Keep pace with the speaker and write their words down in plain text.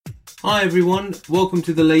Hi everyone, welcome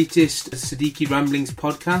to the latest Siddiqui Ramblings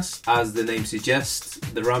podcast. As the name suggests,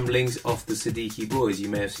 the ramblings of the Siddiqui boys. You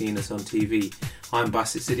may have seen us on TV. I'm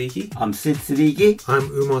Basit Siddiqui. I'm Sid Siddiqui. I'm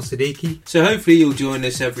Umar Siddiqui. So hopefully you'll join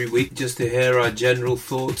us every week just to hear our general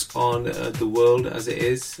thoughts on the world as it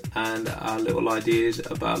is and our little ideas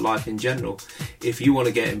about life in general. If you want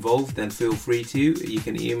to get involved, then feel free to. You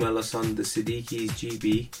can email us on the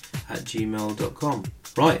siddiquisgb@gmail.com.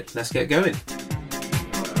 Right, let's get going.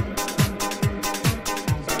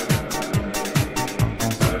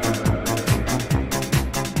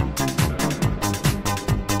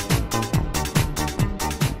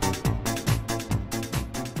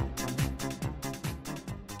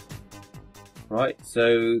 Right,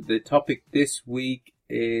 so the topic this week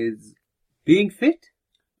is being fit?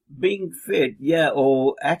 Being fit, yeah,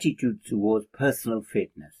 or attitude towards personal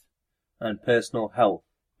fitness. And personal health.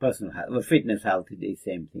 Personal health. Well, fitness, health is the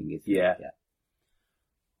same thing, isn't it? Yeah.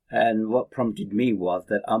 And what prompted me was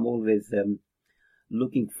that I'm always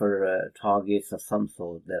looking for targets of some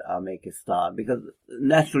sort that I'll make a start. Because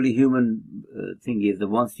naturally human thing is that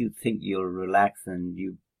once you think you're relaxed and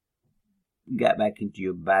you get back into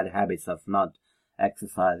your bad habits of not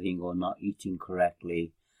exercising or not eating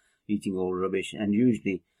correctly, eating all rubbish, and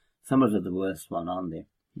usually summers are the worst one, aren't they?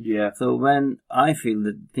 Yeah. So when I feel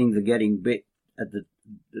that things are getting bit at the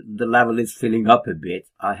level is filling up a bit,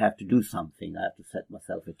 I have to do something. I have to set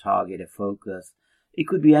myself a target, a focus. It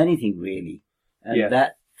could be anything really, and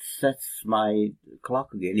that sets my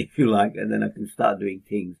clock again, if you like, and then I can start doing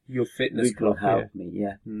things. Your fitness which will help me.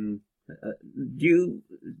 Yeah. Do you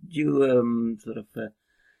sort of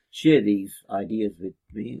share these ideas with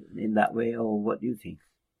me in that way, or what do you think?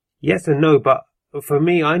 Yes and no, but for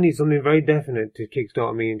me, I need something very definite to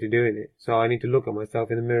kickstart me into doing it. So I need to look at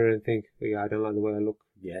myself in the mirror and think, oh, yeah, I don't like the way I look.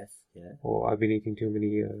 Yes, yeah. Or I've been eating too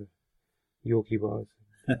many Yorkie bars.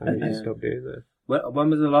 I need to stop doing that. When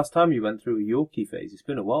was the last time you went through a Yorkie phase? It's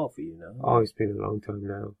been a while for you now. Oh, it's been a long time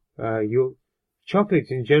now.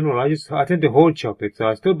 Chocolates in general, I tend to hoard chocolate, so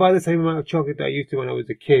I still buy the same amount of chocolate that I used to when I was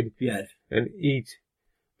a kid. Yes. And eat.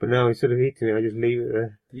 But now instead of eating it, I just leave it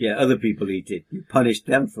there. Yeah, other people eat it. You punish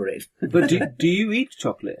them for it. But do you eat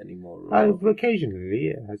chocolate anymore? Occasionally,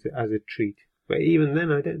 yeah, as a treat. But even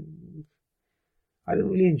then, I don't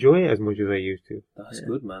really enjoy it as much as I used to. That's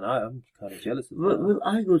good, man. I'm kind of jealous of that. Well,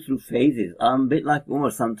 I go through phases. I'm a bit like Umar.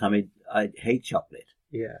 Sometimes I hate chocolate.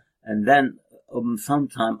 Yeah. And then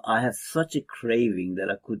sometimes I have such a craving that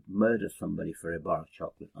I could murder somebody for a bar of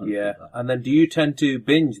chocolate. Yeah. And then do you tend to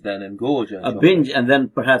binge then and gorge on chocolate? Binge, and then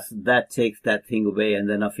perhaps that takes that thing away, and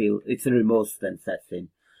then I feel it's a remorse then sets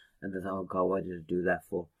in. And then, oh God, why did I do that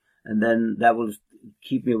for? And then that will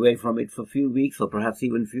keep me away from it for a few weeks or perhaps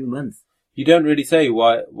even a few months. You don't really say,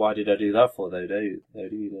 why did I do that for, though, do you?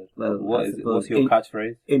 Well, what's your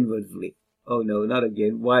catchphrase? Inwardly. Oh no, not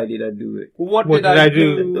again. Why did I do it? Well, what did I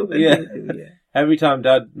do? Yeah. Every time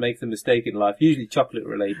Dad makes a mistake in life, usually chocolate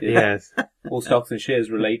related. Yes. Or stocks and shares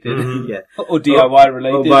related. Yeah. Or DIY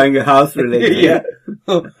related. Or buying a house related. Yeah.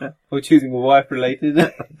 Or choosing a wife related.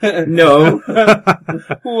 No.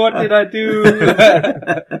 What did I do?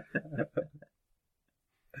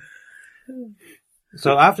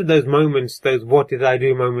 So after those moments, those what did I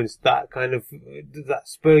do moments, that kind of, does that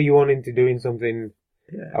spur you on into doing something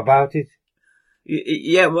about it?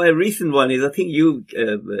 Yeah, my recent one is, I think you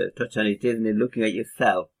touched on it, isn't it? Looking at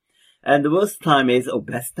yourself. And the worst time is, or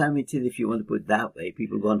best time it is, if you want to put it that way,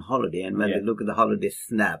 people go on holiday, and when they look at the holiday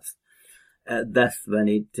snaps, that's when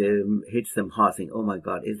it hits them hard, saying, oh my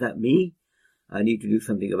God, is that me? I need to do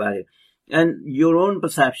something about it. And your own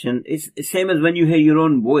perception is the same as when you hear your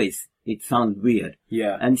own voice. It sounds weird.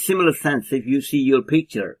 Yeah. And similar sense, if you see your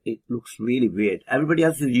picture, it looks really weird. Everybody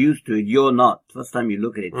else is used to it. You're not. First time you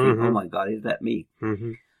look at it, think, oh my God, is that me?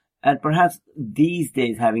 Mm-hmm. And perhaps these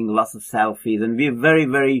days having lots of selfies, and we're very,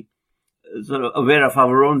 very sort of aware of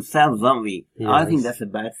our own selves, aren't we? Yes. I think that's a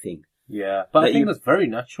bad thing. Yeah, but I think that's very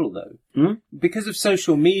natural though. Because of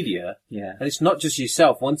social media, and it's not just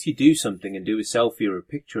yourself. Once you do something and do a selfie or a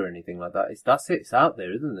picture or anything like that, it's out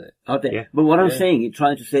there, isn't it? Out there. Yeah. But what I'm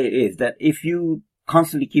trying to say is that if you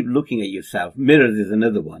constantly keep looking at yourself, mirrors is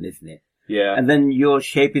another one, isn't it? Yeah. And then your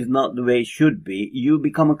shape is not the way it should be, you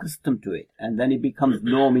become accustomed to it. And then it becomes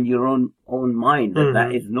norm in your own mind that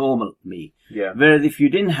that is normal me. Yeah. Whereas if you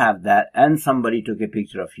didn't have that and somebody took a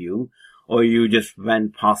picture of you, or you just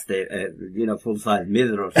went past a full-size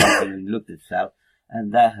mirror or something and looked at yourself,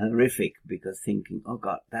 and that's horrific because thinking, oh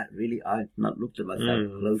God, that really, I've not looked at myself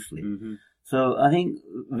closely. Mm-hmm. So I think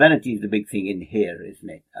vanity is the big thing in here, isn't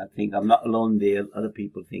it? I think I'm not alone there. Other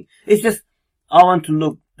people think. It's just, I want to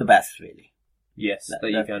look the best, really. Yes,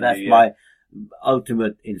 That's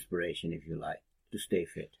ultimate inspiration, if you like, to stay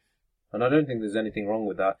fit. And I don't think there's anything wrong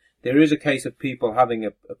with that. There is a case of people having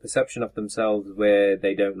a perception of themselves where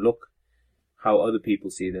they don't look how other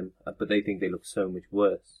people see them, but they think they look so much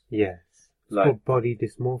worse. Yes. Like called body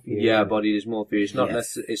dysmorphia. Yeah, body dysmorphia. It's not.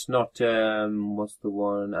 Yes. It's not. What's the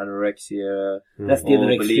one? Anorexia. That's the Or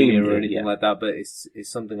other extreme. bulimia or anything Yeah. like that. But it's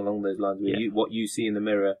something along those lines where what you see in the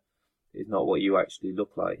mirror is not what you actually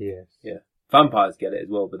look like. Yes. Yeah. Vampires get it as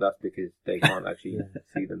well, but that's because they can't actually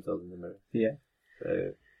see themselves in the mirror. Yeah.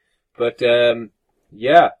 So, but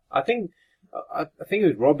yeah, I think it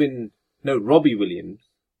was Robbie Williams,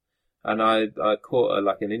 and I caught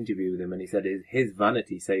an interview with him, and he said his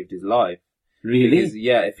vanity saved his life. Really? Because,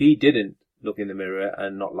 yeah, if he didn't look in the mirror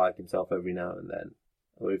and not like himself every now and then,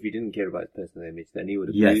 or if he didn't care about his personal image, then he would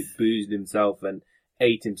have boozed himself and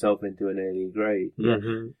ate himself into an early grave.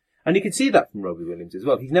 Mm-hmm. And you can see that from Robbie Williams as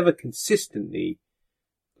well. He's never consistently,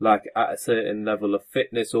 at a certain level of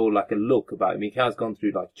fitness or a look about him. He has gone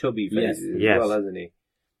through chubby phases as well, hasn't he?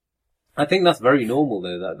 I think that's very normal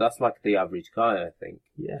though. That's like the average guy, I think,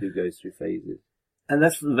 who goes through phases. And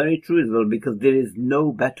that's very true as well, because there is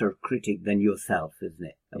no better critic than yourself, isn't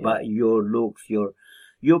it? About your looks,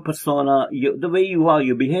 your persona, the way you are,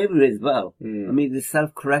 your behavior as well. Mm. I mean, the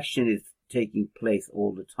self-correction is taking place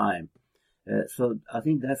all the time. So I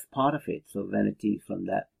think that's part of it. So vanity from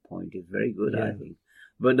that point is very good, I think.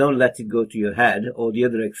 But don't let it go to your head or the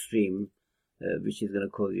other extreme, which is going to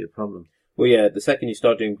cause you a problem. Well, yeah, the second you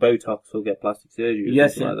start doing Botox or get plastic surgery or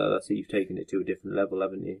something like that, that's it, you've taken it to a different level,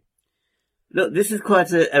 haven't you? Look, this is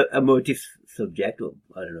quite a emotive subject, or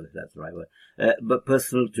I don't know if that's the right word, but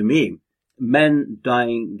personal to me. Men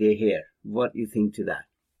dyeing their hair. What do you think to that?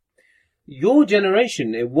 Your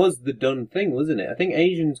generation, it was the done thing, wasn't it? I think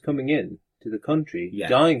Asians coming in to the country,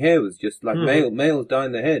 dyeing hair was just males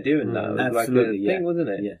dyeing their hair, doing that. It was Absolutely, thing, wasn't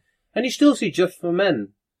it? Yeah. And you still see Just for Men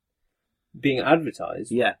being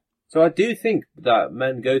advertised. Yeah. So I do think that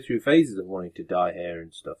men go through phases of wanting to dye hair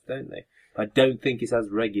and stuff, don't they? I don't think it's as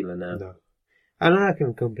regular now. No. And I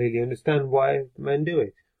can completely understand why men do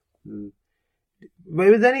it. Mm. But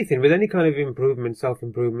with anything, with any kind of improvement,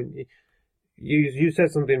 self-improvement, you said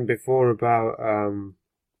something before about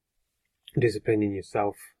disciplining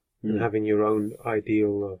yourself and having your own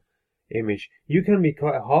ideal image. You can be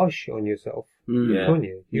quite harsh on yourself, can't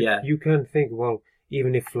you? You can think, well,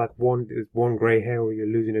 even if one grey hair or you're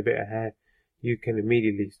losing a bit of hair, you can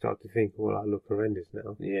immediately start to think, well, I look horrendous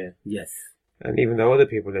now. Yeah. Yes. And even though other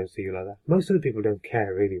people don't see you like that, most of the people don't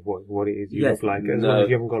care really what it is you look like, as long as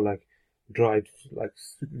you haven't got dried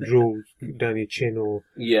drool down your chin or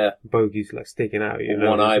bogies sticking out,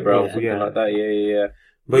 one eyebrow or something like that. Yeah.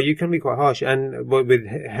 But you can be quite harsh, and with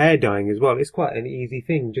hair dyeing as well, it's quite an easy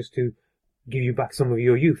thing just to give you back some of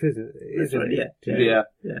your youth, isn't it? Yeah.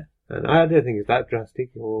 And I don't think it's that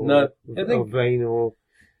drastic or vain or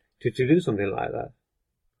to do something like that.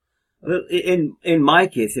 Well, in my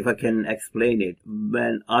case, if I can explain it,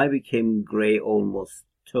 when I became grey almost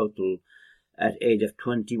total at age of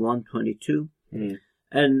 21, 22,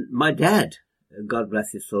 and my dad, God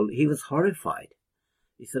bless his soul, he was horrified.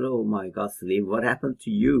 He said, "Oh my God, Salim, what happened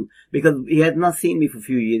to you?" Because he had not seen me for a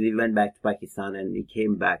few years. He went back to Pakistan and he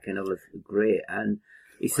came back and I was grey. And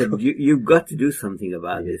he said, you've got to do something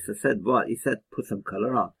about this. I said, what? He said, put some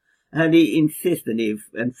colour on. And he insisted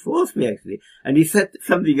and forced me actually. And he said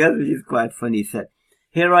something else which is quite funny. He said,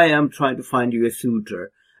 "Here I am trying to find you a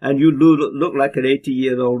suitor and you look like an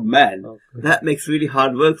 80-year-old man. That makes really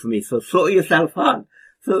hard work for me. So sort yourself out."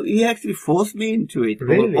 So he actually forced me into it.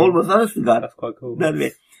 Really? Almost honest to God. That's quite cool. That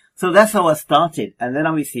way. So that's how I started. And then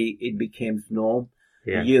obviously it became norm.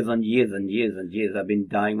 Yeah. Years and years and years and years. I've been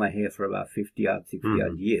dyeing my hair for about 50 odd, 60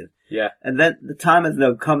 odd years. Yeah. And then the time has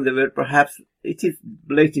now come that where perhaps it is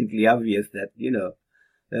blatantly obvious that,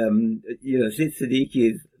 Sid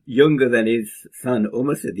Siddiqui is younger than his son,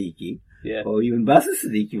 Umar Siddiqui. Yeah. Or even Basil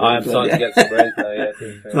Siddiqui. I am starting to get surprised now, yeah.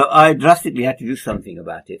 So I drastically had to do something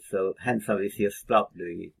about it. So hence obviously I stopped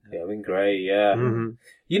doing it. Yeah, I mean, grey, yeah. Mm-hmm.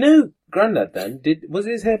 You know, Grandad then, was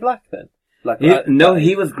his hair black then?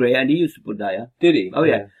 He was grey and he used to put dye on. Did he? Oh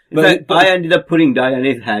yeah. In fact, I ended up putting dye on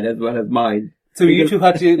his head as well as mine. So you two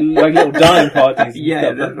had to, little dyeing parties.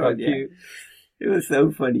 Yeah, that's right. quite cute. It was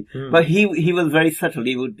so funny. But he was very subtle.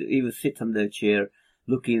 He would sit on the chair,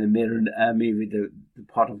 looking in the mirror at me with the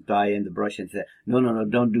pot of dye and the brush and say, no,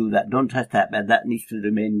 don't do that. Don't touch that, man. That needs to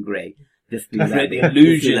remain grey. Just do that. The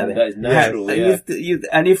illusion that is natural,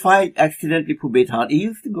 and if I accidentally put it on, he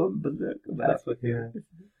used to go berserk about it. That's what,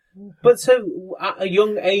 But so at a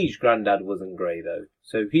young age, Grandad wasn't grey though.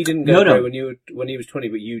 So he didn't go No. grey when he was 20,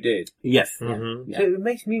 but you did. Yes. Mhm. Yeah. So it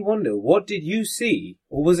makes me wonder, what did you see,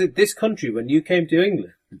 or was it this country when you came to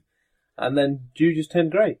England, and then you just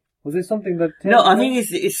turned grey? Was there something that? No, I think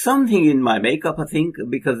it's something in my makeup. I think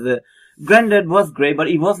because Granddad was grey, but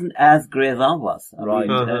he wasn't as grey as I was. I Right.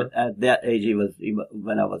 mean, Uh-huh. at that age,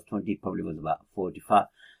 when I was 20, probably was about 45.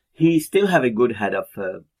 He still had a good head of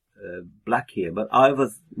black hair, but I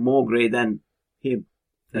was more grey than him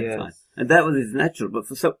that Yes. time, and that was his natural. But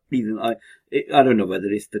for some reason, I don't know whether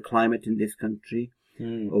it's the climate in this country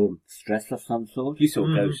or stress of some sort. You saw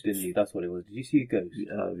a ghost, didn't you? That's what it was. Did you see a ghost?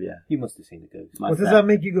 Yeah. You must have seen a ghost. My Well, does dad- that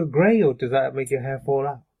make you go grey, or does that make your hair fall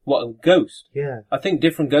out? What, a ghost? Yeah. I think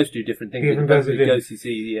different ghosts do different things. Different It depends ghosts on do the ghosts you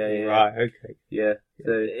see. Yeah. Right. Okay. Yeah.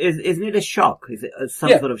 So, Isn't it a shock? Is it some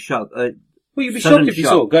Yeah. sort of shock? well, you'd be Sudden shocked if you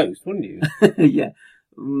shock. saw a ghost, wouldn't you? Yeah.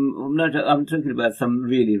 I'm talking about some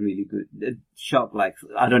really, really good shock, like,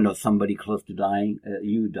 I don't know, somebody close to dying,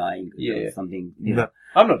 you dying, Yeah. or something. No.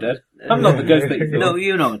 I'm not dead. I'm not the ghost that you thought. No,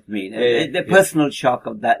 you know what I mean. Yeah, The personal shock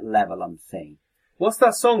of that level, I'm saying. What's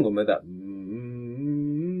that song on with that?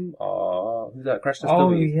 Who's that? Crash Test Oh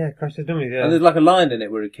Dummies. yeah, Crash the Dummies. And Yeah. there's like a line in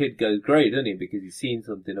it where a kid goes grey, doesn't he? Because he's seen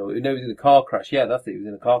something, or he was in a car crash. Yeah, that's it. He was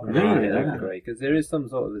in a car crash. Really? Yeah, Yeah. grey. Because there is some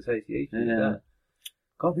sort of association with Yeah. that.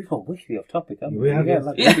 God, we've gone wickedly off topic, haven't We have, yes.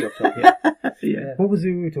 like really off topic. Yeah. What was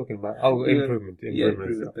it we were talking about? Oh, Yeah. improvement. Yeah,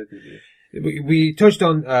 Improvement. improvement. We touched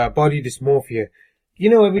on body dysmorphia. You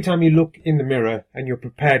know, every time you look in the mirror and you're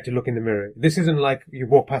prepared to look in the mirror, this isn't like you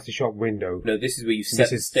walk past the shop window. No, this is where you set This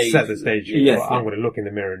the is stage. set the stage. Yes, Well, I'm going to look in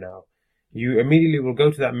the mirror now. You immediately will go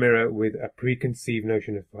to that mirror with a preconceived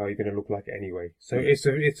notion of how you're going to look like anyway. So it's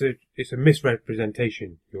a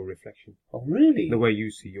misrepresentation, your reflection, Oh, really? the way you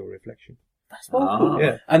see your reflection. That's well Ah. cool.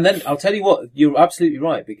 Yeah. And then I'll tell you what, you're absolutely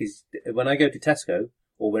right, because when I go to Tesco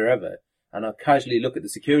or wherever, and I casually look at the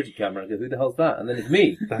security camera and go, who the hell's that? And then it's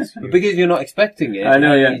me. That's you. But because you're not expecting it, I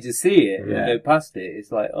know, and yeah. you just see it Yeah. and go past it,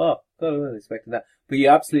 it's like, oh, God, I wasn't expecting that. But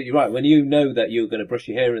you're absolutely right. When you know that you're going to brush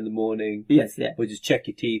your hair in the morning, Yes, yeah. or just check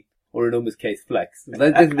your teeth, or in Umma's case, flex. This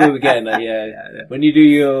is where we're getting at, yeah. Yeah. When you do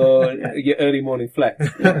your early morning flex,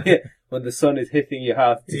 yeah, when the sun is hitting your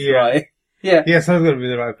house to Yeah. dry. Yeah. Yeah, someone's got to be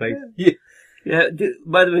in the right place. Yeah.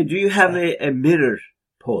 By the way, do you have a mirror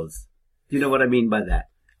pose? Do you know what I mean by that?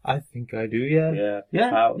 I think I do, yeah. Yeah. Yeah,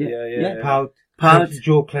 Pout, yeah, yeah. Pout. Pout.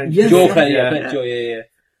 Jaw clench. Yes. Jaw Yeah. clench, Yeah. yeah. Jaw, yeah.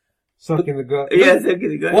 Suck in the gut. Yes,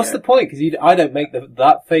 okay, go What's the point? Because I don't make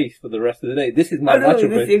that face for the rest of the day. This is my natural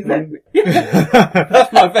face. Exactly.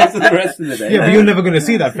 That's my face for the rest of the day. Yeah, but you're never going to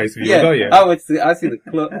see that face of yours, Yeah. are you? I see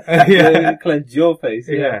the Yeah. clenched jaw face.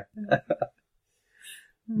 Yeah. Yeah.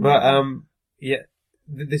 But, yeah,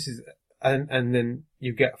 this is, and then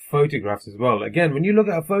you get photographs as well. Again, when you look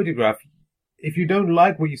at a photograph, if you don't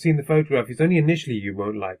like what you see in the photograph, it's only initially you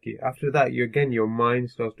won't like it. After that, your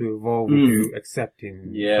mind starts to evolve into accepting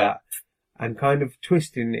Yeah. that and kind of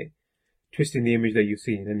twisting the image that you've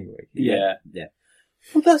seen anyway. Yeah. Yeah.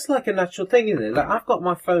 Well, that's like a natural thing, isn't it? Like, I've got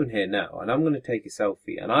my phone here now, and I'm going to take a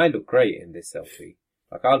selfie, and I look great in this selfie.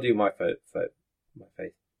 Like, I'll do my my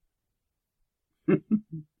face.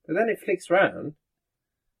 But then it flicks round,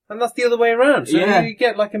 and that's the other way around. So Yeah. you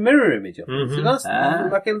get like a mirror image of it. So Mhm. that's Ah.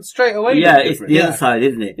 like a straight away. Yeah, look it's different. the other side,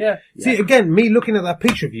 isn't it? Yeah. See, again, me looking at that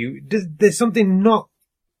picture of you, there's something not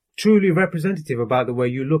truly representative about the way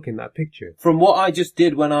you look in that picture. From what I just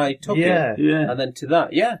did when I took Yeah. it, Yeah. and then to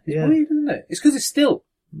that. Yeah. It's Yeah. weird, isn't it? It's because it's still.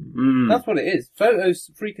 Mm. That's what it is.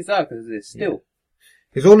 Photos freak us out because it's still.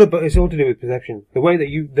 It's all to do with perception. The way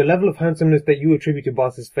that the level of handsomeness that you attribute to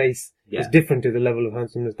Boss's face Yeah. is different to the level of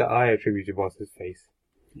handsomeness that I attribute to Boss's face.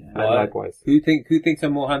 And Why? likewise. Who thinks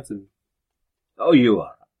I'm more handsome? Oh, you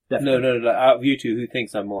are. Definitely. No. Like, out of you two, who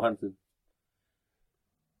thinks I'm more handsome?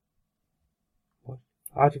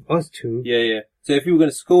 Out of us two, Yeah. So if you were going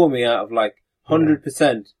to score me out of like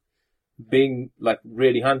 100% being like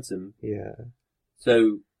really handsome, yeah.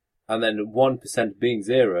 so and then 1% being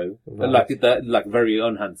zero, Right. like very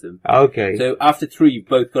unhandsome. Okay. So after 3, you've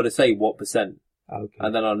both got to say what percent, Okay.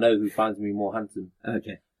 and then I'll know who finds me more handsome.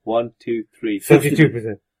 Okay. 1, 2, 3.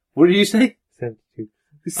 72%. What did you say? 72.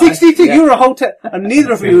 62. Yeah. You're a whole and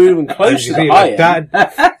neither of you are even close to And you the see, I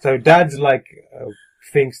like, am. so Dad's like,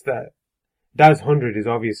 thinks that, Dad's 100 is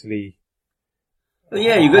obviously,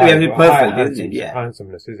 Yeah, you've got to be able to perfect, isn't it? Yeah.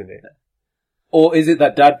 handsomeness, isn't it? Or is it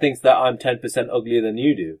that Dad thinks that I'm 10% uglier than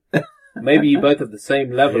you do? Maybe you both have the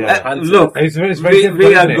same level Yeah. of handsomeness. Look, It's very we difficult, are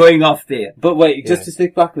isn't it? going off there. But wait, just Yeah. to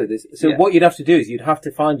stick back with this. So Yeah. what you'd have to do is you'd have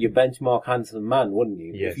to find your benchmark handsome man, wouldn't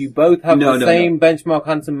you? Yes. If you both have No, the no, same benchmark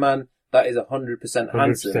handsome man that is 100%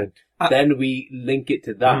 handsome, 100%. then we link it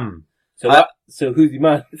to that. Mm. So who's your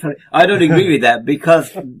man? Sorry, I don't agree with that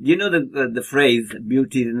because you know the phrase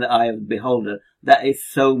 "beauty is in the eye of the beholder." That is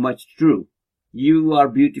so much true. You are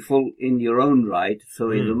beautiful in your own right,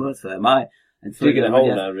 so is the so am I. And so Digging a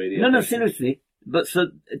hole now, really. No, seriously. But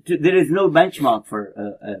there is no benchmark for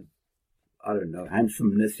I don't know,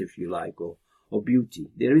 handsomeness, if you like, or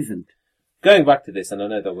beauty. There isn't. Going back to this, and I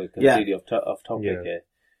know that we're completely off topic here.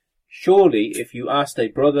 Surely, if you asked a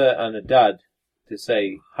brother and a dad to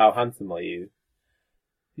say, how handsome are you?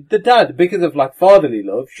 The dad, because of like fatherly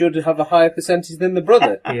love, should have a higher percentage than the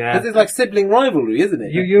brother. Yeah. Because it's like sibling rivalry, isn't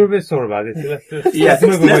it? You're a bit sore about this.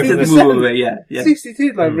 Let's move away. Yeah. 62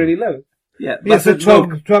 is like really low. Yeah. Yeah, so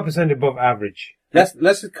 12% above average. Let's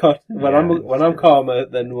just cut. When I'm calmer,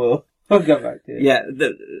 then we'll get back to it. Yeah,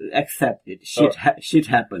 accept it. Shit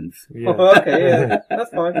happens. Yeah. Okay, yeah,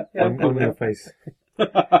 that's fine. Yeah, on your face.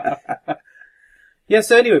 Yeah,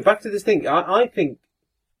 so anyway, back to this thing. I think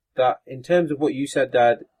that in terms of what you said,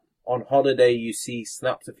 Dad, on holiday you see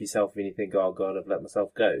snaps of yourself and you think, oh God, I've let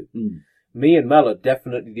myself go. Mm. Me and Mel are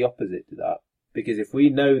definitely the opposite to that. Because if we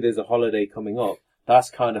know there's a holiday coming up, that's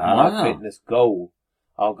kind of my fitness goal.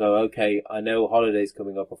 I'll go, okay, I know a holiday's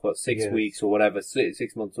coming up. I've got 6 weeks or whatever, 6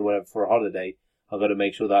 months or whatever for a holiday. I've got to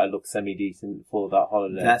make sure that I look semi-decent for that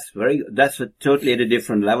holiday. That's very good. That's totally at a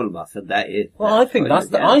different level, Buster. That is. Well, I think that's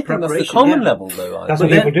the common level, though. That's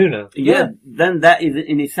what people do now. Yeah, then that is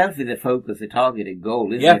in itself is a focus, a targeted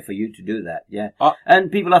goal, isn't it, for you to do that? Yeah,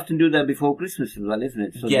 and people often do that before Christmas as well, isn't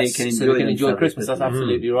it? So yes, they can enjoy Christmas. That's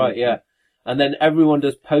absolutely right. Yeah, and then everyone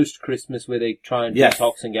does post-Christmas where they try and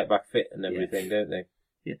detox and get back fit and everything, don't they?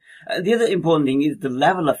 Yeah. The other important thing is the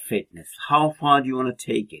level of fitness. How far do you want to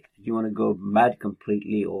take it? Do you want to go mad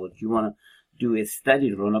completely, or do you want to do a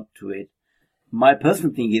steady run up to it? My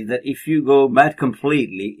personal thing is that if you go mad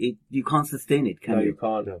completely, you can't sustain it, can you? No, you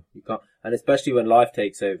can't. No. You can't. And especially when life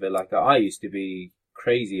takes over. Like I used to be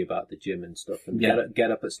crazy about the gym and stuff, and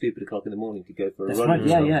get up at stupid o'clock in the morning to go for a run. Right. And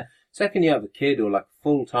stuff. Yeah. Second, you have a kid or like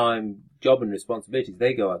full-time job and responsibilities,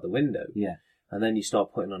 they go out the window. Yeah. And then you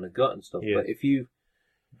start putting on a gut and stuff. Yeah. But if you've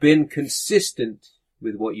been consistent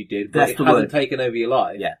with what you did, but that's it hasn't taken over your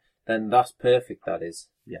life, then that's perfect, that is.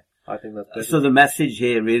 Yeah. I think that's perfect. So the message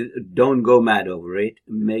here is don't go mad over it.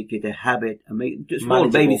 Make it a habit. Make small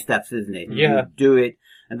baby steps, isn't it? Yeah. Do it.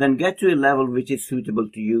 And then get to a level which is suitable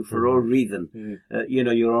to you for all reason.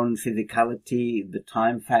 Your own physicality, the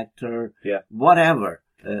time factor, whatever.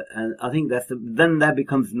 And I think then that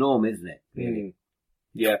becomes norm, isn't it? Really?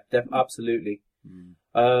 Yeah, absolutely.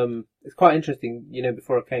 It's quite interesting,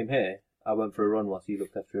 before I came here, I went for a run whilst you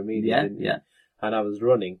looked after a meeting. Yeah. And I was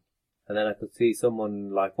running, and then I could see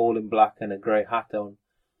someone like all in black and a grey hat on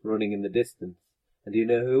running in the distance. And do you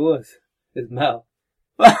know who it was? It's Mel.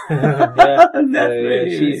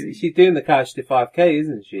 She's doing the Couch to 5K,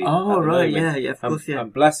 isn't she? Oh, right, yeah, of course, yeah.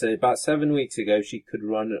 And bless her, about 7 weeks ago, she could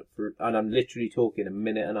run and I'm literally talking a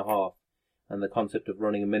minute and a half. And the concept of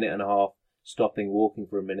running a minute and a half, stopping, walking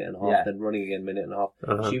for a minute and a half, then running again a minute and a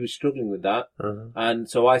half. She was struggling with that. And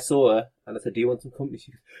so I saw her and I said, do you want some company?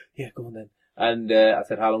 She goes, yeah, go on then. And I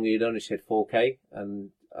said, how long have you done? She said 4K.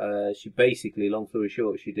 And she basically, long story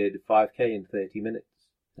short, she did 5K in 30 minutes.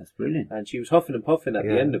 That's brilliant. And she was huffing and puffing at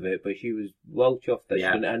the end of it, but she was well chuffed that she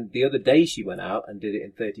did. And the other day she went out and did it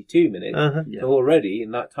in 32 minutes. So already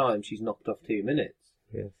in that time she's knocked off 2 minutes.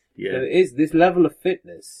 Yes. Yeah. So it is, this level of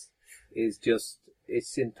fitness is just,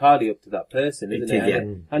 it's entirely up to that person, isn't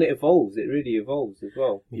it? And it evolves. It really evolves as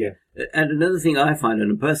well. Yeah. And another thing I find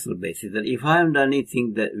on a personal basis, that if I haven't done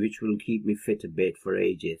anything which will keep me fit a bit for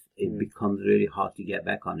ages, it becomes really hard to get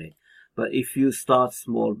back on it. But if you start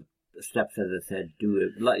small steps, as I said, do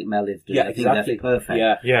it like Mel is doing, I think that's perfect.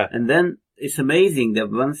 Yeah. And then it's amazing that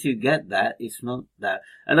once you get that, it's not that.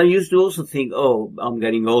 And I used to also think, oh, I'm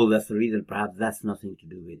getting old, that's the reason. Perhaps that's nothing to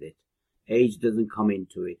do with it. Age doesn't come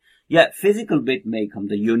into it. Yeah, physical bit may come,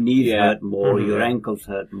 that your knees hurt more, your ankles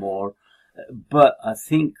hurt more. But I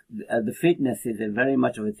think the fitness is very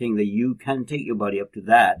much of a thing that you can take your body up to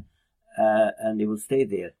that, and it will stay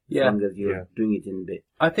there as long as you're doing it in a bit.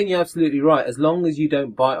 I think you're absolutely right. As long as you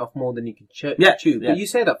don't bite off more than you can chew. But you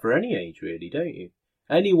say that for any age, really, don't you?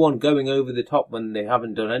 Anyone going over the top when they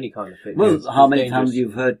haven't done any kind of fitness. Well, how many times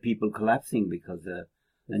you've heard people collapsing because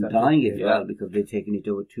and dying as well because they're taking it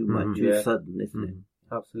over too much, too sudden, isn't it?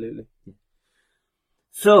 Absolutely.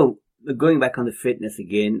 So, going back on the fitness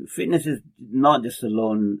again, fitness is not just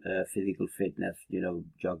alone physical fitness,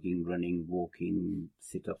 jogging, running, walking,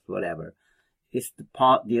 sit-ups, whatever. It's the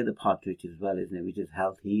other part to it as well, isn't it? Which is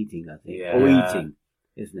healthy eating, I think. Or eating,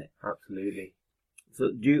 isn't it? Absolutely.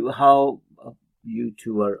 So, how you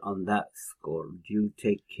two are on that score? Do you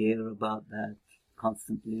take care about that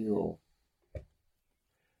constantly, or?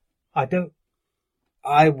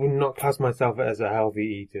 I would not class myself as a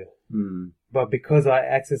healthy eater. But because I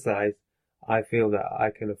exercise, I feel that I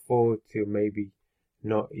can afford to maybe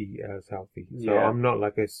not eat as healthy. So I'm not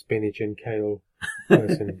like a spinach and kale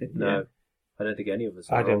person. No, I don't think any of us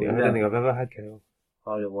are. I don't think I've ever had kale.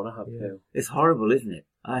 I don't want to have kale. It's horrible, isn't it?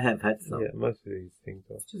 I have had some. Yeah, most of these things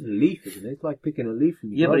are. It's just a leaf, isn't it? It's like picking a leaf from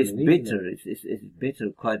the but garden it's and eating bitter. it. It's bitter,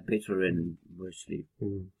 quite bitter and virtually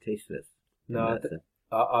tasteless. No,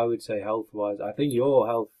 I would say health-wise, I think your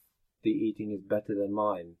healthy eating is better than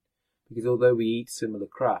mine. Because although we eat similar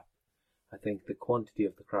crap, I think the quantity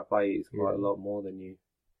of the crap I eat is quite a lot more than you.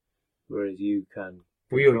 Whereas you can...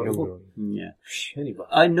 We are younger. Yeah. Anybody.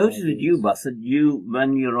 I noticed with you, Bassett,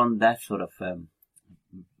 when you're on that sort of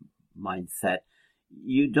mindset,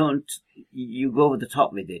 you go over the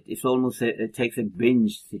top with it. It's almost it takes a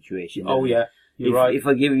binge situation. Oh, yeah. You're right. If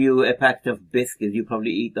I give you a packet of biscuits, you probably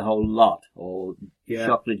eat the whole lot, or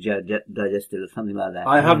chocolate digested or something like that.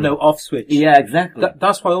 I have no off switch. Yeah, exactly.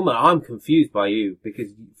 That's why I'm confused by you, because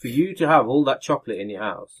for you to have all that chocolate in your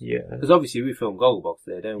house, because obviously we film Gogglebox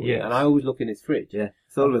there, don't we? Yes. And I always look in his fridge. Yeah,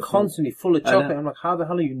 it's constantly full of chocolate. I'm like, how the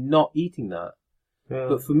hell are you not eating that?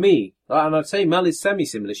 But for me, and I'd say Mel is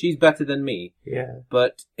semi-similar. She's better than me. Yeah.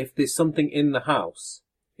 But if there's something in the house,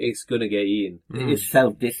 it's gonna get eaten. It's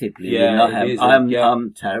self-discipline. Yeah, it is.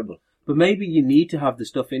 I'm terrible. But maybe you need to have the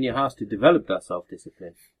stuff in your house to develop that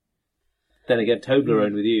self-discipline. Then again,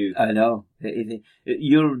 Toblerone with you. I know.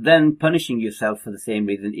 You're then punishing yourself for the same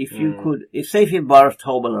reason. If you could, say if you bar of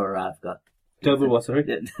Toblerone I've got. Toblerone what,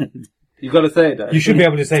 sorry? You've got to say it, though. You should be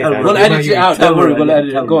able to say that. We'll edit it out, don't worry, we'll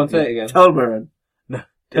edit it. Go on, say it again. Toblerone. No.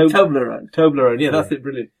 Toblerone, yeah, that's it,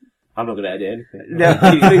 brilliant. I'm not going to edit anything.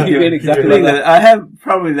 No, you mean exactly like that. I have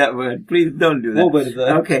probably that word. Please don't do that. What word is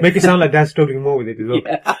that? Okay. Make it sound like Dad's struggling more with it as well.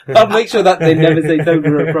 Yeah. I'll make sure that they never say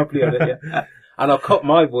Toblerone properly on it, yeah. And I'll cut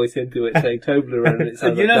my voice into it saying Toblerone and it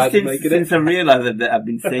sounds like Dad's making it. Since I realized that I've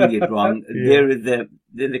been saying it wrong,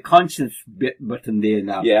 there's a conscience button there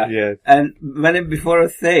now. Yeah. Yes. And before I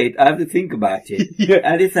say it, I have to think about it. Yeah.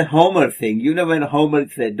 And it's a Homer thing. You know when Homer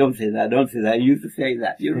said, don't say that, I used to say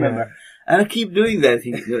that. You remember? Yeah. And I keep doing that,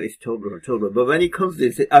 thinking, no, it's Toblerone. But when he comes to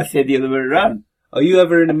it, I say the other way around. Are you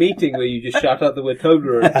ever in a meeting where you just shout out the word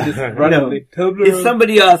Toblerone? Just randomly, no. Toblerone? If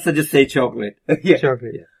somebody else, I just say chocolate. Yeah.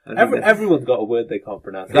 Chocolate, yeah. Everyone's got a word they can't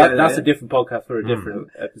pronounce. That's a different podcast for a different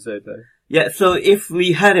episode, though. Yeah, so if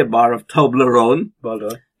we had a bar of Toblerone,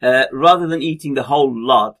 rather than eating the whole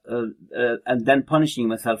lot and then punishing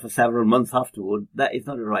myself for several months afterward, that is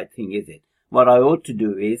not the right thing, is it? What I ought to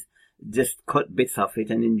do is just cut bits of it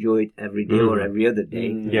and enjoy it every day or every other day.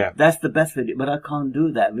 Yeah. That's the best way to do it, but I can't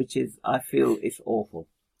do that, which is, I feel it's awful.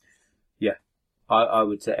 Yeah. I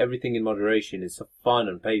would say everything in moderation is fine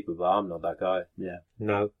on paper, but I'm not that guy. Yeah.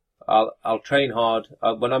 No. I'll train hard.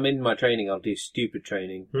 When I'm in my training, I'll do stupid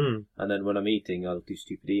training. And then when I'm eating, I'll do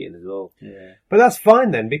stupid eating as well. Yeah. But that's fine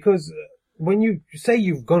then, because when you say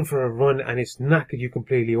you've gone for a run and it's knackered you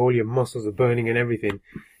completely, all your muscles are burning and everything,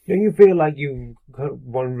 you feel like you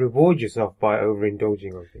want to reward yourself by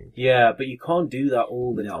overindulging on things. Yeah, but you can't do that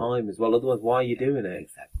all the time as well. Otherwise, why are you doing it?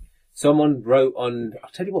 Exactly. Someone wrote on, I'll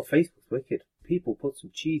tell you what, Facebook's wicked. People put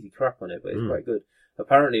some cheesy crap on it, but it's quite good.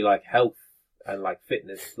 Apparently, like health and like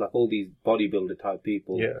fitness, like all these bodybuilder type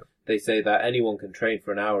people, they say that anyone can train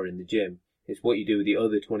for an hour in the gym. It's what you do with the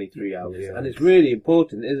other 23 hours. Yeah. And it's really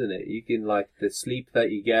important, isn't it? You can, like, the sleep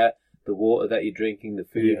that you get, the water that you're drinking, the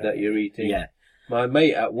food that you're eating. Yeah. My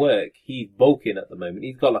mate at work, he's bulking at the moment.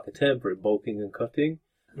 He's got like a term for it, bulking and cutting.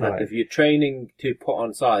 Like if you're training to put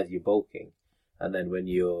on size, you're bulking. And then when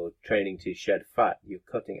you're training to shed fat, you're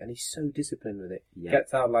cutting. And he's so disciplined with it. Yeah.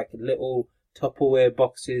 Gets out like little Tupperware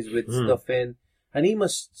boxes with stuff in. And he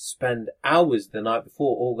must spend hours the night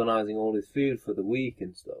before organising all his food for the week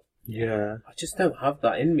and stuff. Yeah. I just don't have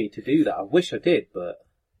that in me to do that. I wish I did, but...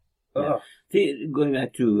 See, going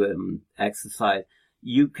back to exercise,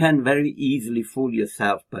 you can very easily fool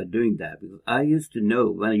yourself by doing that. Because I used to know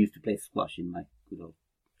when I used to play squash in my good old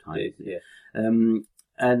times. Yeah.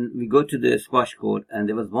 And we go to the squash court, and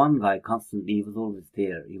there was one guy constantly, he was always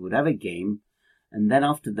there. He would have a game, and then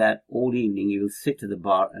after that, all evening, he would sit at the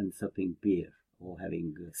bar and sipping beer or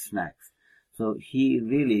having snacks. So he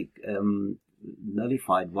really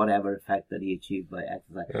nullified whatever effect that he achieved by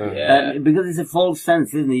exercise. Because it's a false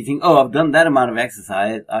sense, isn't it? You think, I've done that amount of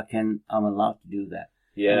exercise, I'm allowed to do that.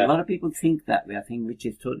 Yeah. And a lot of people think that way, I think, which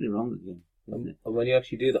is totally wrong again. And when you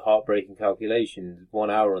actually do the heartbreaking calculations, 1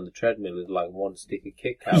 hour on the treadmill is like one stick of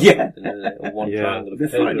Kit Kat, isn't it? Or one triangle of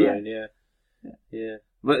Toblerone, yeah.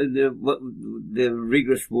 But the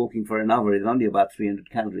rigorous walking for an hour is only about 300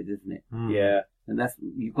 calories, isn't it? Yeah. And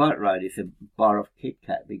you're quite right. It's a bar of Kit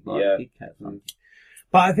Kat, big bar of Kit Kat.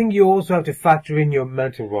 But I think you also have to factor in your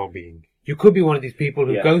mental well-being. You could be one of these people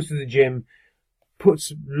who goes to the gym,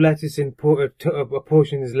 puts lettuce in, a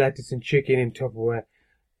portion is lettuce and chicken in Tupperware.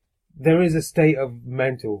 There is a state of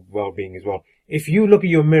mental well-being as well. If you look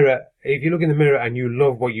in the mirror and you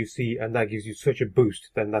love what you see and that gives you such a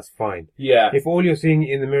boost, then that's fine. Yeah. If all you're seeing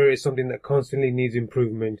in the mirror is something that constantly needs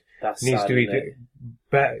improvement, needs to eat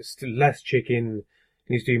less chicken,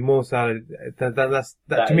 needs to eat more salad,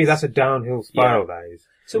 to me that's a downhill spiral. That is.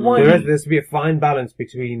 So why there has to be a fine balance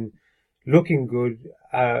between looking good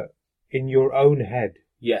in your own head.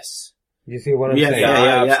 Yes. You see what I'm saying?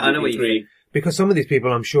 Yeah. I know what you mean. Because some of these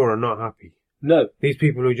people, I'm sure, are not happy. No. These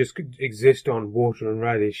people who just exist on water and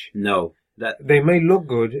radish. No. They may look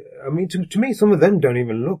good. I mean, to me, some of them don't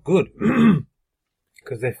even look good.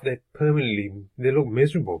 Because they look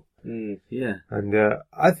miserable. Yeah. And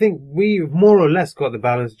I think we've more or less got the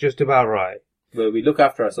balance just about right. Well, we look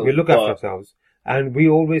after ourselves. And we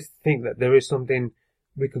always think that there is something,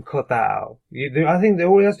 we can cut that out. I think there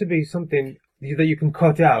always has to be something that you can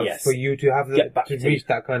cut out for you to have to reach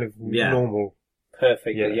that kind of normal.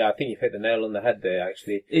 Perfect. Yeah, I think you've hit the nail on the head there,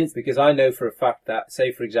 actually. Because I know for a fact that,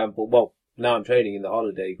 say, for example, now I'm training in the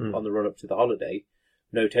holiday, on the run-up to the holiday,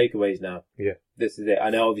 no takeaways now. Yeah. This is it.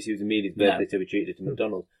 I know obviously it was Amelia's birthday, so we treated it to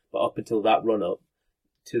McDonald's, but up until that run-up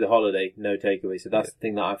to the holiday, no takeaways. So that's the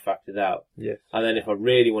thing that I've factored out. Yes. And then if I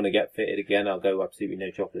really want to get fitted again, I'll go absolutely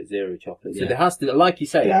no chocolate, zero chocolate. So there has to, like you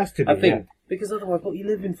say, it has to be, I think, because otherwise what are you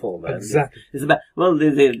living for, man? Exactly. It's about,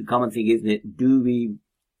 there's a common thing, isn't it? Do we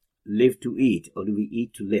live to eat, or do we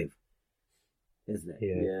eat to live? Isn't it?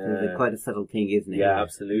 Yeah. It's quite a subtle thing, isn't it? Yeah,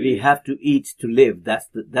 absolutely. We have to eat to live. That's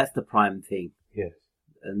the prime thing. Yes.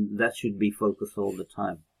 And that should be focused all the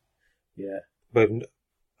time. Yeah. But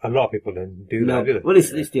a lot of people don't do that, do they? Well,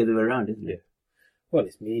 it's the other way around, isn't it? Well,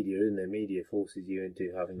 it's media, isn't it? Media forces you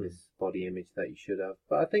into having this body image that you should have.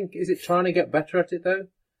 But I think, is it trying to get better at it, though?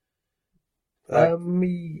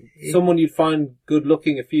 Someone you'd find good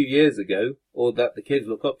looking a few years ago, or that the kids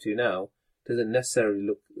look up to now, doesn't necessarily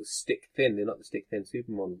look stick thin. They're not the stick thin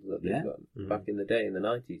supermodels that they've got back in the day, in the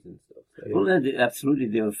 90s and stuff. So, well, absolutely.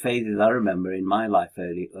 There were phases I remember in my life,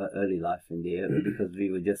 early life in there, because we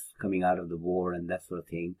were just coming out of the war and that sort of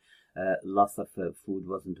thing. Lots of food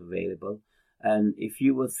wasn't available. And if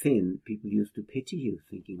you were thin, people used to pity you,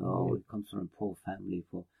 thinking, it comes from a poor family.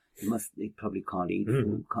 They probably can't eat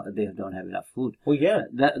food. They don't have enough food. Well, yeah.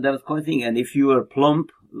 That was quite a thing. And if you were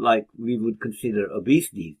plump, like we would consider obese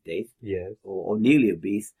these days, or nearly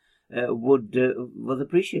obese, was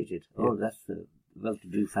appreciated. Yeah. Oh, that's a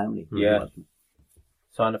well-to-do family. Yeah.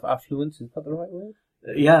 Sign of affluence, is that the right word?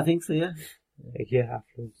 Yeah, I think so, yeah. Yeah,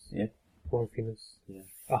 affluence. Yeah. Wealthiness. Yeah.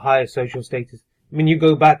 A higher social status. I mean, you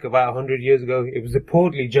go back about 100 years ago, it was the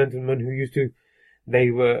portly gentlemen who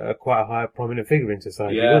they were quite a high prominent figure in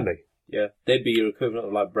society, weren't they? Yeah. They'd be your equivalent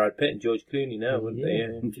of like Brad Pitt and George Clooney now, wouldn't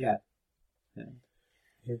they? Yeah.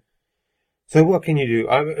 So what can you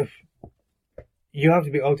do? You have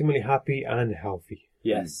to be ultimately happy and healthy.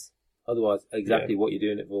 Yes. Otherwise, exactly what you're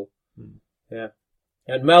doing it for. Yeah.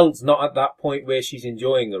 And Mel's not at that point where she's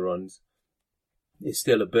enjoying the runs. It's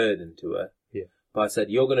still a burden to her. Yeah. But I said,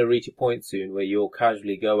 you're going to reach a point soon where you'll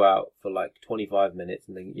casually go out for like 25 minutes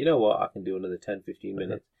and think, you know what, I can do another 10, 15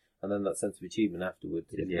 minutes. And then that sense of achievement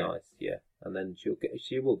afterwards is nice. Yeah. And then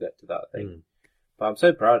she will get to that thing. But I'm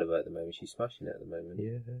so proud of her at the moment. She's smashing it at the moment.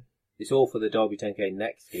 Yeah. It's all for the Derby 10K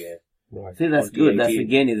next year. Right. See, that's good. That's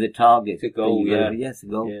again is a target. It's a goal, Yes, a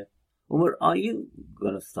goal. Yeah. Umar, are you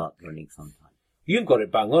going to start running sometime? You've got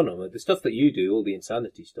it bang on, Umar. The stuff that you do, all the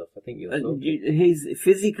insanity stuff, I think you'll he's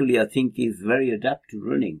physically, I think, he's very adept to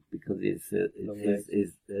running because his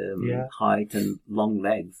height and long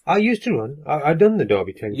legs. I used to run. I've done the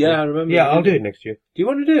Derby 10K. Yeah, I remember. Yeah, I'll do it next year. Do you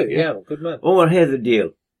want to do it? Yeah, good man. Umar, here's the deal.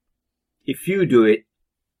 If you do it,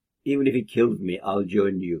 even if it kills me, I'll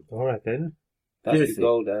join you. All right, then. That's the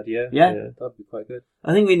goal, Dad, yeah. That'd be quite good.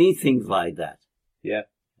 I think we need things like that. Yeah.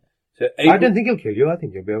 So I don't think he'll kill you. I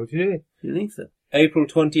think you'll be able to do it. You think so? April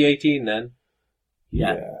 2018 then?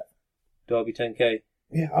 Yeah. Derby 10K.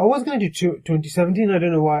 Yeah, I was going to do 2017. I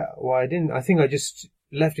don't know why I didn't. I think I just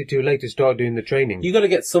left it too late to start doing the training. You got to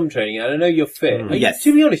get some training, and I know you're fit. Yes.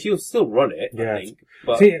 To be honest, you'll still run it, I think.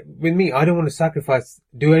 But see, with me, I don't want to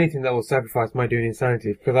do anything that will sacrifice my doing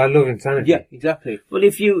insanity, because I love insanity. Yeah, exactly. Well,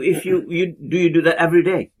 if you do that every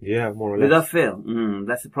day? Yeah, more or less. Without fail.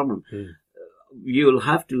 That's the problem. You'll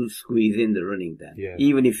have to squeeze in the running then. Yeah.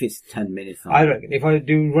 Even if it's 10 minutes. I reckon if I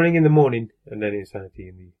do running in the morning and then insanity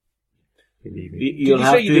in the evening. You'll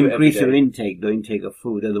have to increase your intake, the intake of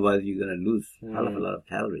food, otherwise you're going to lose a hell of a lot of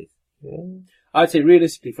calories. Yeah. I'd say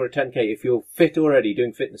realistically for a 10k, if you're fit already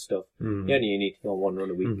doing fitness stuff, you only need to go on one run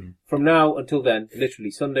a week. From now until then,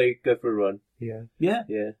 literally Sunday, go for a run. Yeah.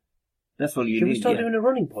 That's all you Should need. we start doing a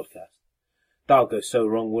running podcast? That would go so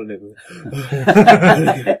wrong, wouldn't it?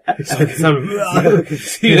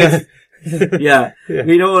 Yeah.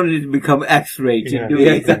 We don't want it to become X-rated, do we?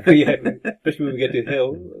 Yeah, exactly, yeah. Especially when we get to the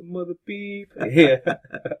hill. Mother beep. Yeah.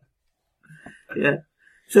 Yeah.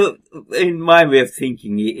 So, in my way of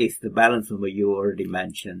thinking, it's the balance of what you already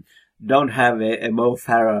mentioned. Don't have a Mo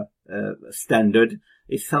Farah standard.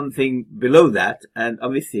 It's something below that. And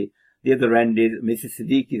obviously, the other end is Mrs.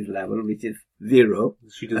 Siddiqui's level, which is 0.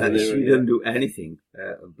 She doesn't do anything,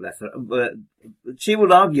 bless her. But she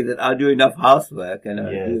would argue that I do enough housework and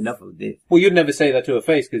I do enough of this. Well, you'd never say that to her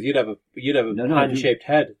face because you'd have a pan-shaped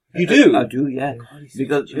head. You do? I do, yeah.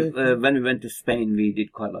 Because when we went to Spain, we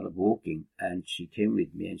did quite a lot of walking, and she came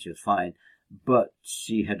with me, and she was fine. But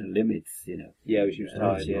she had limits, you know. Yeah, she was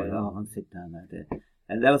tired. She went, I'll sit down out there.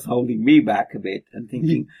 And that was holding me back a bit and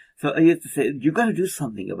thinking. So I used to say, you got to do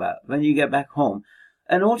something about it when you get back home.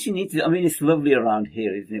 And all she needs to, I mean, it's lovely around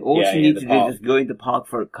here, isn't it? All she needs to do is just go in the park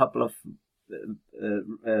for a couple of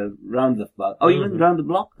rounds of park. Or even round the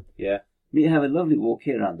block. Yeah. We have a lovely walk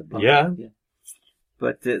here around the block. Yeah.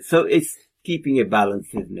 But, so it's keeping a balance,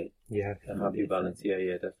 isn't it? Yeah. A happy balance. Yeah,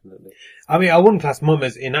 definitely. I mean, I wouldn't class Mum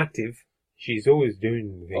as inactive. She's always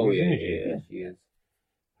doing things. Oh, yeah, she is.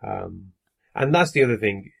 And that's the other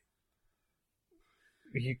thing.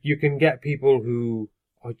 You can get people who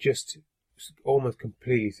are just almost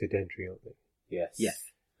completely sedentary, aren't they?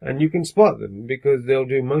 Yes. And you can spot them because they'll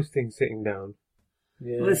do most things sitting down.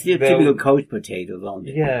 Yeah. Well, it's your typical couch potatoes, aren't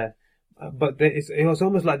they? Yeah. But it's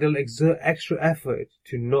almost like they'll exert extra effort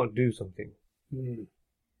to not do something.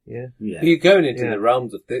 Yeah. You're going into the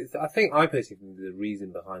realms of this. I personally think the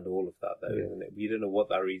reason behind all of that, though, isn't it? You don't know what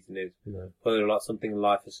that reason is. No. Whether like something in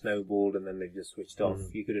life has snowballed and then they've just switched off.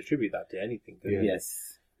 You could attribute that to anything.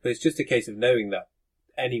 Yes. But it's just a case of knowing that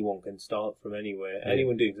anyone can start from anywhere.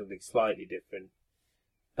 Anyone doing something slightly different,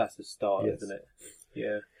 that's a start, isn't it?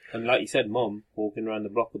 Yeah. And like you said, Mum, walking around the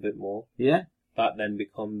block a bit more. Yeah. That then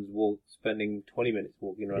becomes spending 20 minutes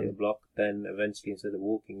walking around the block. Then eventually, instead of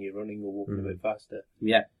walking, you're running or walking a bit faster.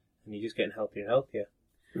 Yeah. And you're just getting healthier and healthier.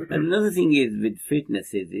 And another thing is with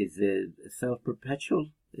fitness is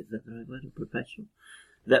self-perpetual. Is that the right word? Perpetual?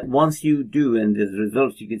 That once you do and there's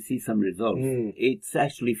results, you can see some results. It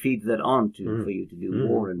actually feeds that on for you to do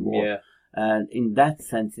more and more. Yeah. And in that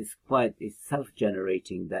sense, it's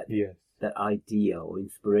self-generating that idea or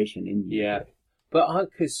inspiration in you. Yeah. But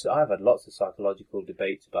because I've had lots of psychological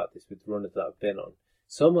debates about this with runners that I've been on.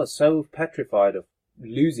 Some are so petrified of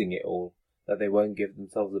losing it all that they won't give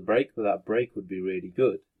themselves a break, but that break would be really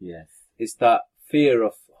good. Yes. It's that fear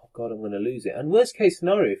of, oh God, I'm going to lose it. And worst case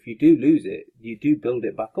scenario, if you do lose it, you do build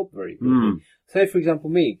it back up very quickly. Say, for example,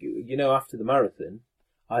 me, after the marathon,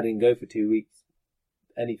 I didn't go for 2 weeks.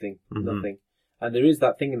 Anything, nothing. And there is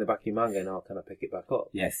that thing in the back of your mind going, oh, can I pick it back up?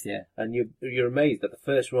 Yes, yeah. And you're amazed that the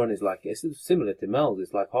first run is like, it's similar to Mel's,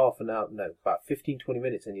 it's like about 15, 20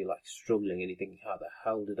 minutes and you're like struggling and you think, how the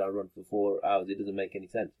hell did I run for 4 hours? It doesn't make any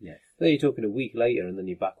sense. Yes. Then you're talking a week later and then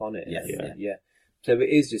you're back on it. Yes, yeah. So it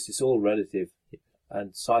is just, it's all relative.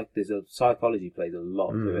 And psychology plays a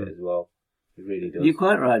lot to it as well. It really does. You're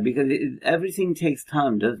quite right, because everything takes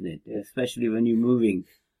time, doesn't it? Yeah. Especially when you're moving.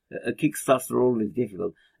 Kickstarts are always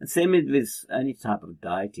difficult. And same with any type of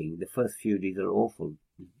dieting. The first few days are awful.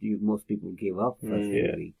 Most people give up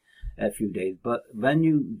a few days. But when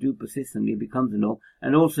you do persistently, it becomes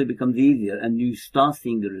and also it becomes easier, and you start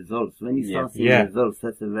seeing the results. When you start seeing the results,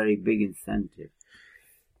 that's a very big incentive.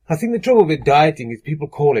 I think the trouble with dieting is people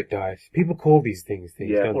call it diet. People call these things,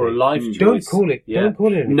 don't or they? a life choice. Don't call it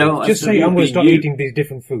anything. No, just say I'm going to start eating these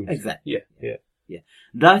different foods. Exactly. Yeah.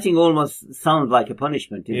 Dieting almost sounds like a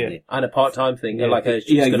punishment, isn't it? And a part-time thing, like it's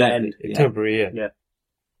just going to end. Temporary, yeah.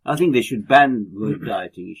 I think they should ban word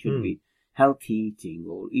dieting. It should be healthy eating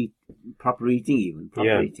or proper eating even.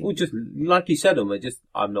 Proper eating. Well, just like you said,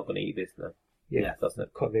 I'm not going to eat this now. Yeah. Doesn't it?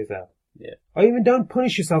 Cut this out. Yeah. Or even don't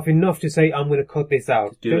punish yourself enough to say, I'm going to cut this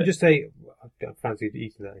out. Don't just say, I don't fancy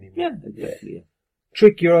eating that anymore. Yeah, exactly. Yeah.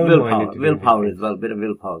 Trick your own mind into willpower as well. A bit of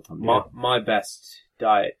willpower. My best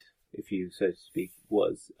diet, if you so to speak,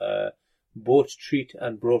 was bought treat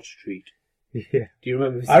and brought treat. Yeah. Do you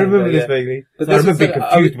remember this? I remember this vaguely. But I remember being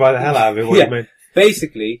confused by the hell out of it, what it meant.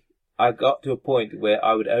 Basically, I got to a point where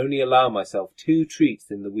I would only allow myself 2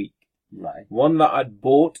 treats in the week. Right. One that I'd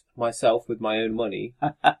bought myself with my own money,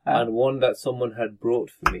 and one that someone had brought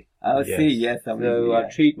for me. I see, yes. So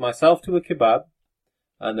I'd treat myself to a kebab,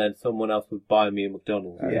 and then someone else would buy me a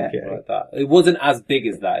McDonald's. Yeah. Like that. It wasn't as big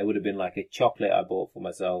as that. It would have been like a chocolate I bought for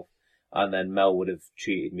myself, and then Mel would have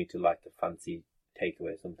treated me to like a fancy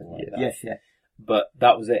takeaway or something like that. Yes, yeah. But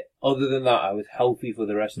that was it. Other than that, I was healthy for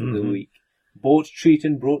the rest of the week. Bought treat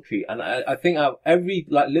and brought treat. And I think every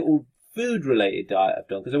like little food related diet I've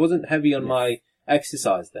done, because I wasn't heavy on my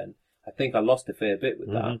exercise then. I think I lost a fair bit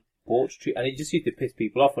with that. Bought treat. And it just used to piss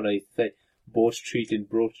people off when I used to say, bought treat and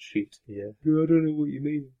brought treat. Yeah. I don't know what you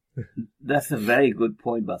mean. That's a very good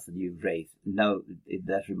point, Buster, you've raised. Now,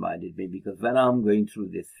 that reminded me, because when I'm going through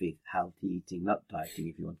this fit, healthy eating, not dieting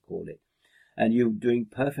if you want to call it, and you're doing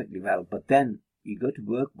perfectly well, but then you go to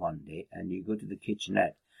work one day and you go to the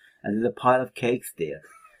kitchenette and there's a pile of cakes there.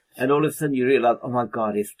 And all of a sudden you realize, oh my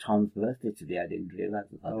God, it's Tom's birthday today. I didn't realize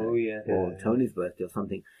it. Oh, yeah. Or Tony's birthday or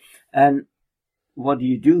something. And what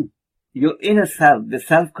do? Your inner self, the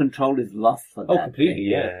self-control is lost for that. Oh, completely, day.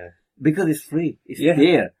 yeah. Because it's free. It's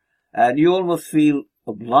there. And you almost feel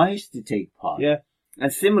obliged to take part. Yeah.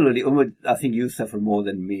 And similarly, I think you suffer more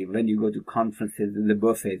than me when you go to conferences and the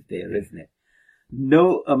buffet there, isn't it?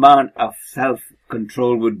 No amount of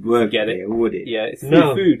self-control would work there, would it? Yeah, it's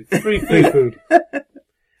free food. Free food.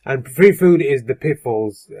 And free food is the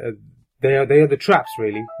pitfalls. They are the traps,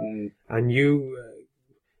 really. And you,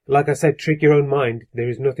 like I said, trick your own mind. There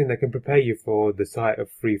is nothing that can prepare you for the sight of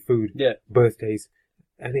free food. Yeah. Birthdays.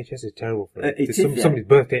 NHS is terrible for it. It's somebody's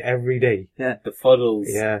birthday every day. Yeah. The fuddles.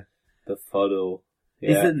 Yeah. The fuddle.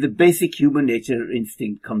 Yeah. It's the basic human nature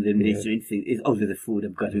instinct comes in. Nature instinct is, oh, there's the food,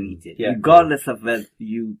 I've got to eat it. Yeah. Regardless of whether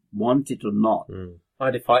you want it or not. I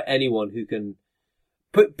defy anyone who can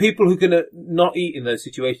people who can not eat in those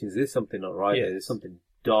situations. There's something not right there. There's something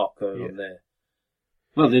dark going on there.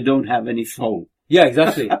 Well, they don't have any soul. Yeah,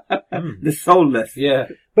 exactly. The soulless. Yeah.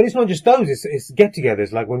 But it's not just those, it's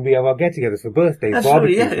get-togethers, like when we have our get-togethers for birthdays, That's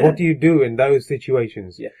barbecues. right, yeah. What do you do in those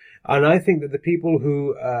situations? Yeah. And I think that the people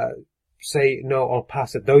who say, no, I'll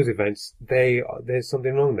pass at those events, there's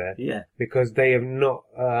something wrong there. Yeah. Because they have not,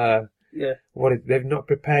 they've not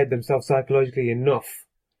prepared themselves psychologically enough.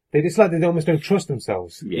 It's like they almost don't trust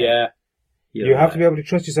themselves. Yeah. You have to be able to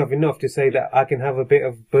trust yourself enough to say that I can have a bit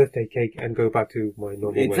of birthday cake and go back to my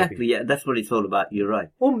normal way. Exactly, yeah, that's what it's all about. You're right.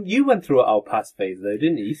 Well, you went through an I'll pass phase though,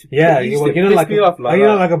 didn't you? Yeah, you know, like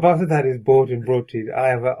a bastard that is bought and brought to you. I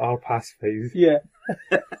have an I'll pass phase. Yeah.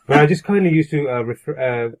 But I just kindly used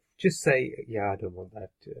to just say, yeah, I don't want that.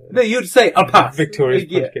 No, you'd say I'll pass. Victoria's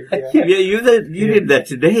punch cake. Yeah, you did that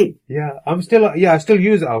today. Yeah, I still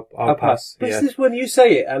use I'll pass. But this is when you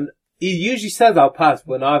say it, and he usually says I'll pass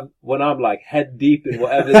when I'm like head deep in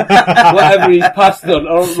whatever he's passed on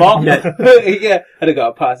or not. Yeah, and I got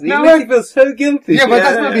a pass. He makes me feel so guilty. Yeah, but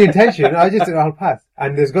that's not the intention. I'll pass.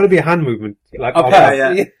 And there's got to be a hand movement, like I'll pass.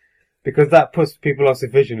 Yeah. Because that puts people off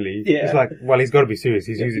sufficiently. Yeah. It's like, well, he's got to be serious.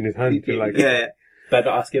 He's using his hand to like... Yeah. Better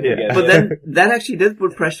ask him again. But then that actually does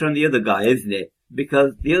put pressure on the other guy, isn't it?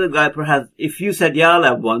 Because the other guy perhaps, if you said, yeah, I'll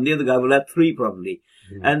have one, the other guy will have three probably.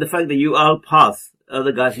 And the fact that you all pass,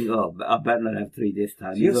 other guys think, oh, I better not have three this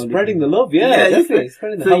time. You're spreading the love, definitely.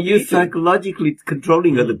 So you're psychologically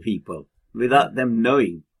controlling other people without them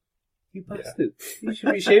knowing. You bastard. You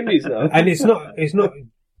should be ashamed of yourself. And it's not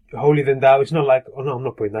holier than thou. It's not like, oh no, I'm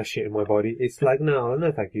not putting that shit in my body. It's like, no,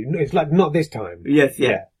 thank you. No, it's like, not this time. Yes,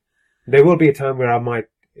 yeah. There will be a time where I might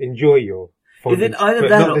enjoy your fondness, is it either but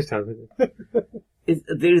that not or, this time.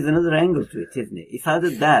 there is another angle to it, isn't it? It's either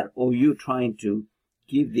that or you trying to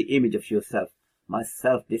give the image of yourself. My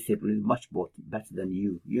self-discipline is much better than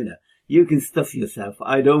you. You know, you can stuff yourself.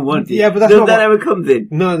 I don't want it. Yeah, but that's not that ever comes in.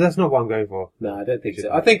 No, that's not what I'm going for. No, I don't think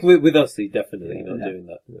so. I think with us, he's definitely not doing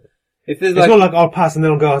that. No. If there's it's not like I'll pass and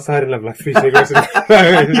then I'll go outside and have like 3 cigarettes.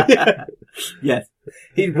 Yes.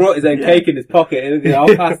 He's brought his own cake in his pocket and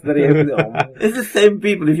I'll pass and then he opens it on. It's the same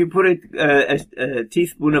people. If you put a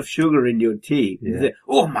teaspoon of sugar in your tea, you say,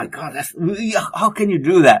 oh my God, how can you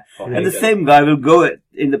do that? And the same guy will go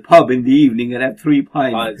in the pub in the evening and have 3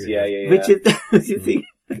 pints. Yeah. Which is, you think?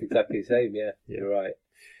 Exactly the same, yeah. You're right.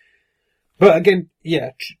 But again,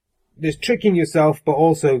 there's tricking yourself, but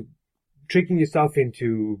also tricking yourself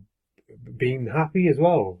into being happy as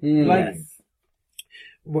well. Yes.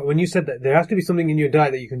 When you said that there has to be something in your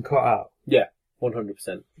diet that you can cut out. Yeah,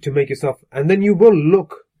 100%. To make yourself, and then you will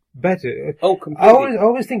look better. Oh, completely. I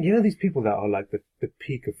always think, these people that are like the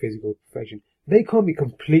peak of physical perfection, they can't be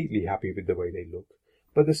completely happy with the way they look.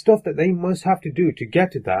 But the stuff that they must have to do to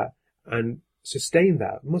get to that and sustain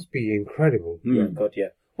that must be incredible. Yeah, God, yeah.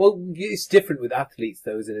 Well, it's different with athletes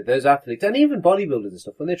though, isn't it? Those athletes, and even bodybuilders and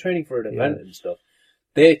stuff, when they're training for an event and stuff,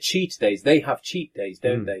 their cheat days, they have cheat days,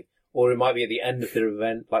 don't they? Or it might be at the end of their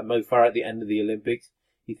event, like Mo Farah at the end of the Olympics.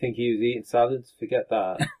 You think he was eating salads? Forget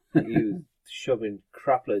that. He was shoving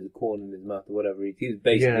crap loads of corn in his mouth or whatever. He was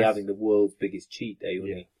basically having the world's biggest cheat day,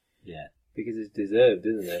 wasn't he? Yeah. Because it's deserved,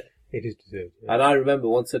 isn't it? It is deserved. Yeah. And I remember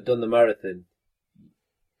once I'd done the marathon,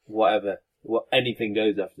 anything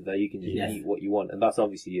goes after that. You can just eat what you want. And that's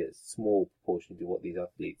obviously a small proportion to what these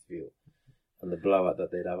athletes feel. And the blowout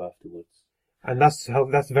that they'd have afterwards. And that's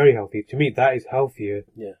very healthy. To me, that is healthier.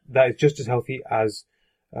 Yeah. That is just as healthy as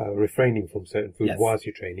refraining from certain food whilst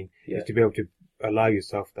you're training. Is to be able to allow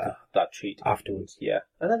yourself that treat afterwards. Yeah.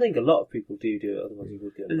 And I think a lot of people do it, otherwise you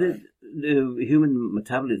would get the human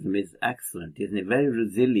metabolism is excellent, isn't it? Very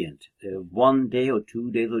resilient. 1 day or 2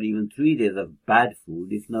 days or even 3 days of bad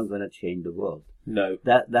food is not going to change the world. No.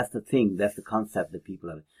 That's the thing. That's the concept that people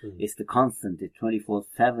have. It's the constant, the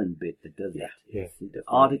 24/7 bit that does that. Yeah. The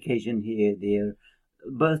odd occasion here, there,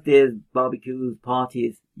 birthdays, barbecues,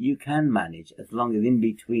 parties, you can manage as long as in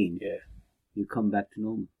between you come back to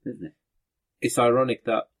normal, isn't it? It's ironic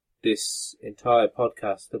that this entire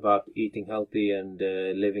podcast about eating healthy and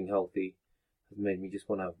living healthy has made me just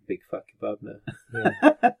want to have a big fat kebab now. Yeah.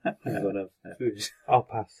 I'm going to have food. I'll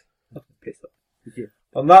pass. Piss off. Yeah.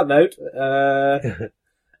 On that note,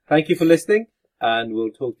 thank you for listening, and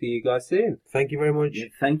we'll talk to you guys soon. Thank you very much. Yeah,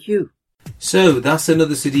 thank you. So that's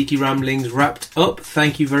another Siddiqui Ramblings wrapped up.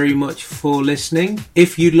 Thank you very much for listening.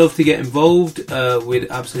 If you'd love to get involved,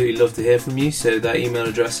 we'd absolutely love to hear from you. So that email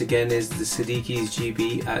address again is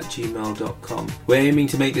thesiddiquisgb@gmail.com. We're aiming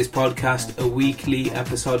to make this podcast a weekly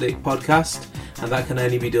episodic podcast, and that can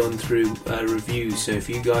only be done through reviews. So if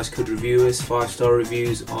you guys could review us, 5-star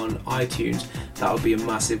reviews on iTunes, that would be a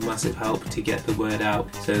massive, massive help to get the word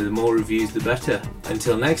out. So the more reviews, the better.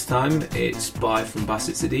 Until next time, it's bye from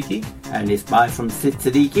Basit Siddiqui. And it's bye from Sid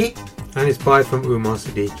Siddiqui. And it's bye from Umar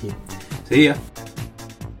Siddiqui. See ya.